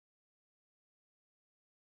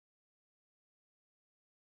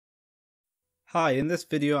Hi, in this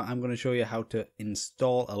video I'm going to show you how to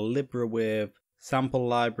install a Libre sample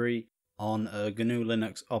library on a GNU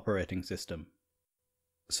Linux operating system.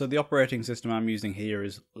 So the operating system I'm using here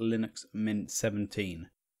is Linux Mint 17.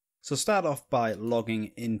 So start off by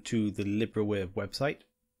logging into the Libre website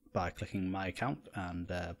by clicking My Account and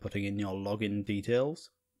putting in your login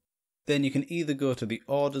details. Then you can either go to the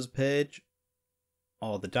Orders page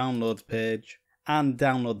or the Downloads page and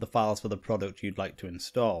download the files for the product you'd like to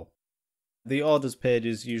install. The orders page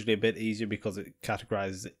is usually a bit easier because it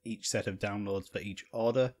categorizes each set of downloads for each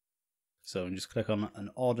order. So just click on an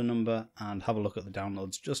order number and have a look at the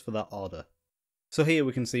downloads just for that order. So here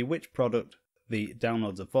we can see which product the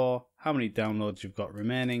downloads are for, how many downloads you've got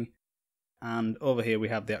remaining, and over here we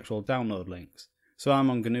have the actual download links. So I'm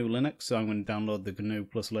on GNU Linux, so I'm going to download the GNU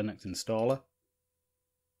plus Linux installer.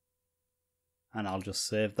 And I'll just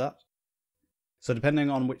save that. So depending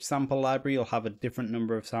on which sample library, you'll have a different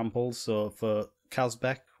number of samples. So for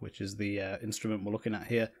Kazbek, which is the instrument we're looking at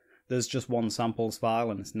here, there's just one samples file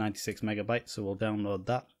and it's 96 megabytes, so we'll download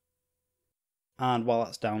that. And while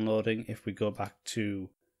that's downloading, if we go back to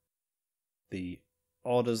the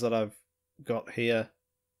orders that I've got here,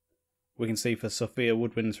 we can see for Sophia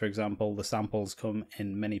Woodwinds, for example, the samples come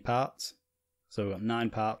in many parts. So we've got 9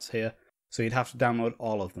 parts here. So you'd have to download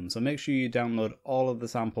all of them. So make sure you download all of the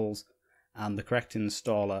samples and the correct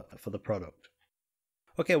installer for the product.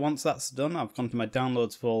 Okay, once that's done, I've gone to my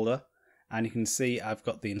downloads folder and you can see I've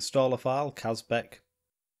got the installer file, Kazbek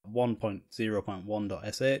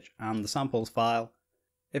 1.0.1.sh, and the samples file.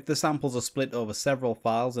 If the samples are split over several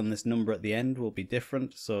files, then this number at the end will be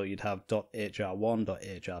different, so you'd have .hr1,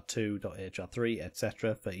 .hr2, .hr3,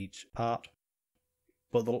 etc. for each part.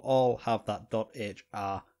 But they'll all have that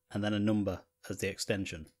 .hr and then a number as the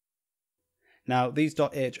extension. Now, these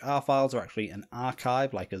 .hr files are actually an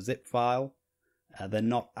archive, like a zip file. They're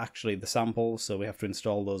not actually the samples, so we have to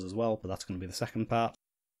install those as well, but that's going to be the second part.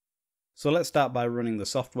 So let's start by running the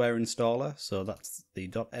software installer. So that's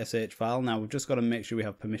the .sh file. Now, we've just got to make sure we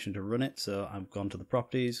have permission to run it. So I've gone to the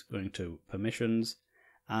properties, going to permissions,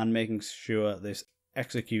 and making sure this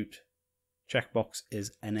execute checkbox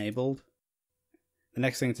is enabled. The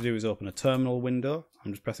next thing to do is open a terminal window.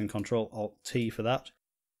 I'm just pressing Ctrl-Alt-T for that.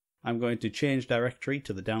 I'm going to change directory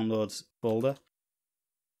to the downloads folder.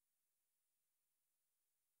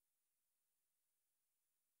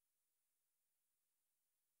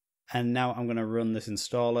 And now I'm going to run this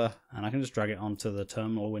installer, and I can just drag it onto the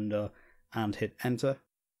terminal window and hit enter.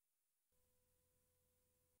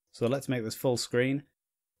 So let's make this full screen.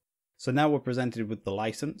 So now we're presented with the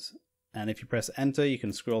license, and if you press enter you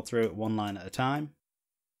can scroll through it one line at a time.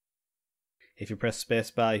 If you press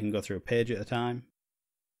spacebar you can go through a page at a time.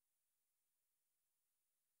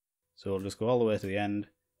 So we'll just go all the way to the end.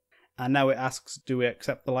 And now it asks, do we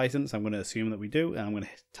accept the license? I'm going to assume that we do. And I'm going to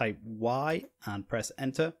type Y and press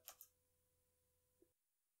enter.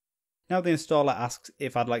 Now the installer asks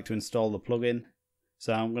if I'd like to install the plugin.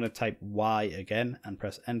 So I'm going to type Y again and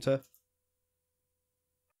press enter.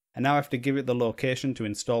 And now I have to give it the location to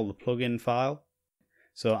install the plugin file.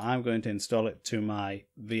 So I'm going to install it to my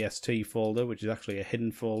VST folder, which is actually a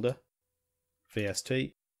hidden folder.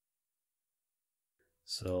 VST.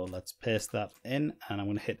 So let's paste that in and I'm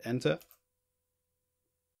going to hit enter.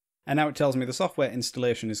 And now it tells me the software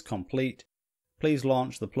installation is complete. Please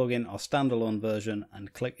launch the plugin or standalone version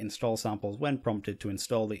and click install samples when prompted to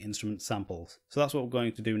install the instrument samples. So that's what we're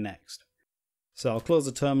going to do next. So I'll close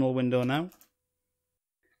the terminal window now.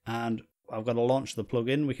 And I've got to launch the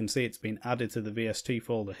plugin. We can see it's been added to the VST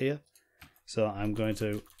folder here. So I'm going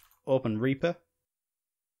to open Reaper.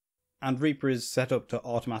 And Reaper is set up to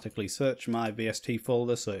automatically search my VST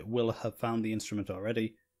folder, so it will have found the instrument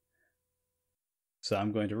already. So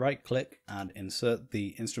I'm going to right click and insert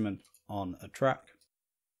the instrument on a track.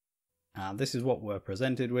 And this is what we're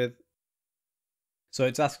presented with. So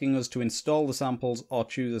it's asking us to install the samples or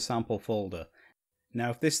choose a sample folder. Now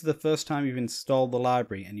if this is the first time you've installed the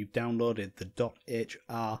library and you've downloaded the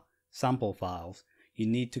 .hr sample files, you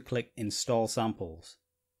need to click install samples.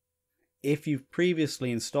 If you've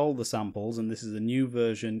previously installed the samples and this is a new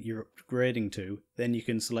version you're upgrading to, then you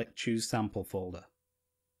can select choose sample folder.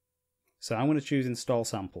 So I'm going to choose install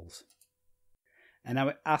samples. And now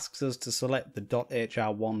it asks us to select the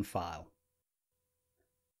 .hr1 file.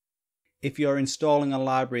 If you're installing a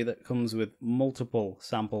library that comes with multiple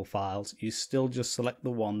sample files, you still just select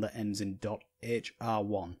the one that ends in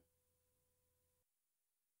 .hr1.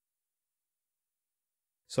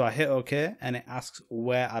 So I hit OK and it asks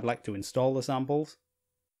where I'd like to install the samples.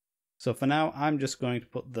 So for now I'm just going to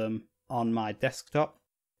put them on my desktop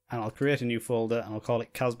and I'll create a new folder and I'll call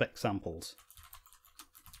it Kazbek samples.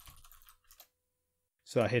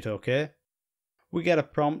 So I hit OK. We get a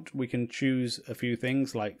prompt. We can choose a few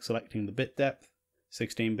things like selecting the bit depth,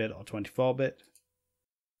 16-bit or 24-bit.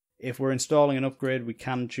 If we're installing an upgrade, we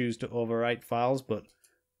can choose to overwrite files, but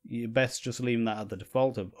you're best just leaving that at the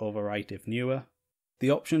default of overwrite if newer.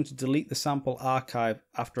 The option to delete the sample archive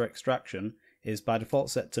after extraction is by default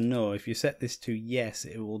set to no. If you set this to yes,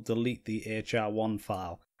 it will delete the HR1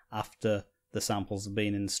 file after the samples have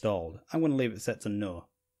been installed. I'm going to leave it set to no.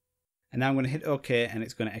 And now I'm going to hit OK, and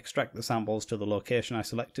it's going to extract the samples to the location I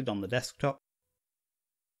selected on the desktop.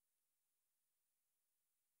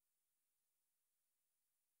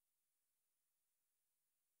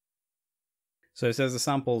 So it says the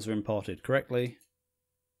samples are imported correctly.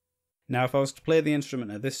 Now if I was to play the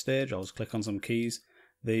instrument at this stage, I'll just click on some keys.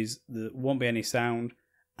 There won't be any sound,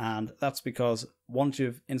 and that's because once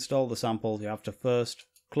you've installed the samples, you have to first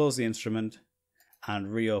close the instrument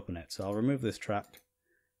and reopen it. So I'll remove this track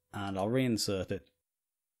and I'll reinsert it.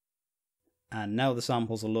 And now the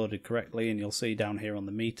samples are loaded correctly, and you'll see down here on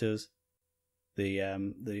the meters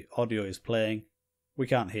the audio is playing. We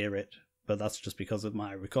can't hear it, but that's just because of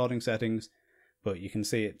my recording settings. But you can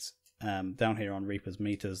see it's down here on Reaper's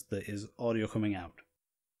meters, there is audio coming out.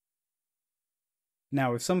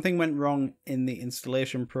 Now if something went wrong in the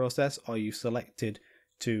installation process, or you selected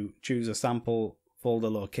to choose a sample folder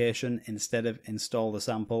location instead of install the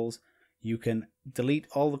samples, you can delete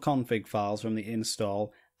all the config files from the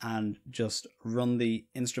install and just run the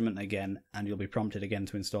instrument again, and you'll be prompted again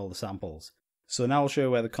to install the samples. So now I'll show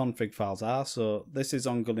you where the config files are. So this is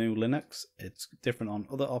on GNU Linux. It's different on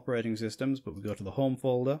other operating systems, but we go to the home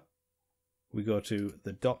folder. We go to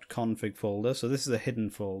the .config folder. So this is a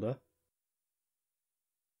hidden folder.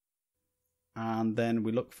 And then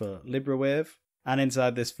we look for LibreWave. And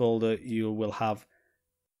inside this folder, you will have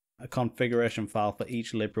a configuration file for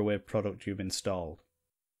each LibreWave product you've installed.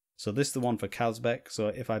 So this is the one for Kazbek. So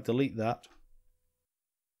if I delete that,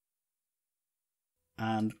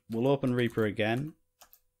 and we'll open Reaper again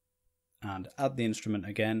and add the instrument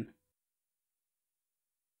again,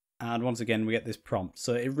 and once again we get this prompt,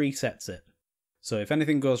 so it resets it. So if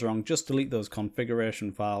anything goes wrong, just delete those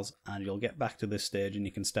configuration files and you'll get back to this stage and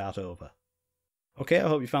you can start over. Okay, I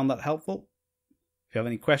hope you found that helpful. If you have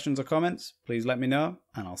any questions or comments, please let me know,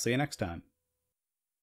 and I'll see you next time.